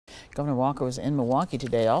Governor Walker was in Milwaukee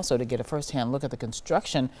today also to get a first-hand look at the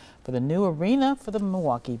construction for the new arena for the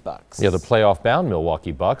Milwaukee Bucks. Yeah, the playoff-bound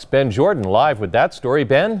Milwaukee Bucks. Ben Jordan live with that story.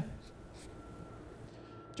 Ben?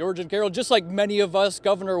 George and Carol, just like many of us,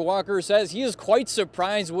 Governor Walker says he is quite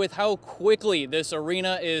surprised with how quickly this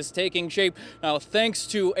arena is taking shape. Now, thanks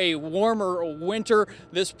to a warmer winter,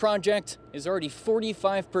 this project is already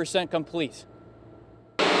 45% complete.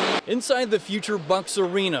 Inside the future Bucks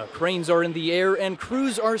Arena, cranes are in the air and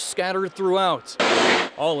crews are scattered throughout.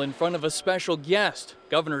 All in front of a special guest,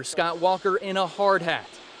 Governor Scott Walker in a hard hat.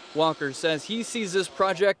 Walker says he sees this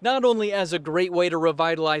project not only as a great way to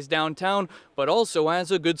revitalize downtown, but also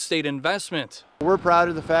as a good state investment. We're proud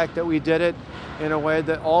of the fact that we did it in a way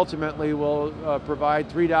that ultimately will provide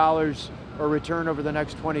 $3 a return over the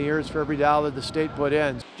next 20 years for every dollar the state put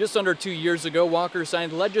in. Just under 2 years ago, Walker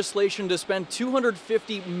signed legislation to spend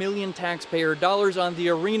 $250 million taxpayer dollars on the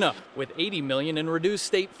arena, with $80 million in reduced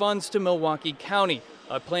state funds to Milwaukee County.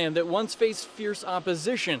 A plan that once faced fierce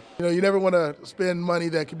opposition. You know, you never want to spend money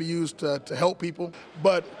that can be used to help people,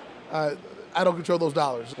 but I don't control those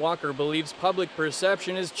dollars. Walker believes public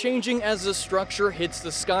perception is changing as the structure hits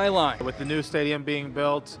the skyline. With the new stadium being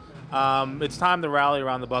built, it's time to rally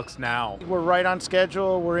around the Bucks now. We're right on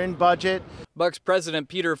schedule, we're in budget. Bucks President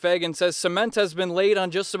Peter Feigin says cement has been laid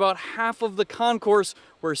on just about half of the concourse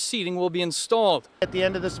where seating will be installed. At the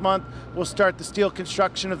end of this month, we'll start the steel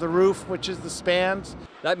construction of the roof, which is the spans.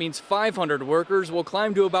 That means 500 workers will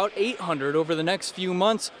climb to about 800 over the next few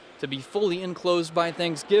months to be fully enclosed by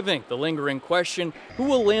Thanksgiving. The lingering question, who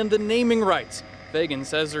will land the naming rights? Feigin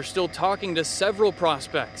says they're still talking to several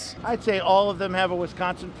prospects. I'd say all of them have a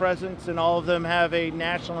Wisconsin presence and all of them have a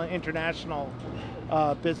national and international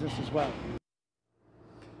business as well.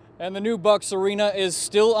 And the new Bucks Arena is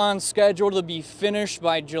still on schedule to be finished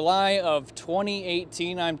by July of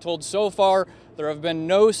 2018. I'm told so far there have been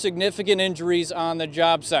no significant injuries on the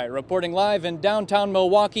job site. Reporting live in downtown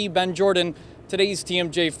Milwaukee, Ben Jordan, today's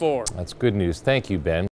TMJ4. That's good news. Thank you, Ben.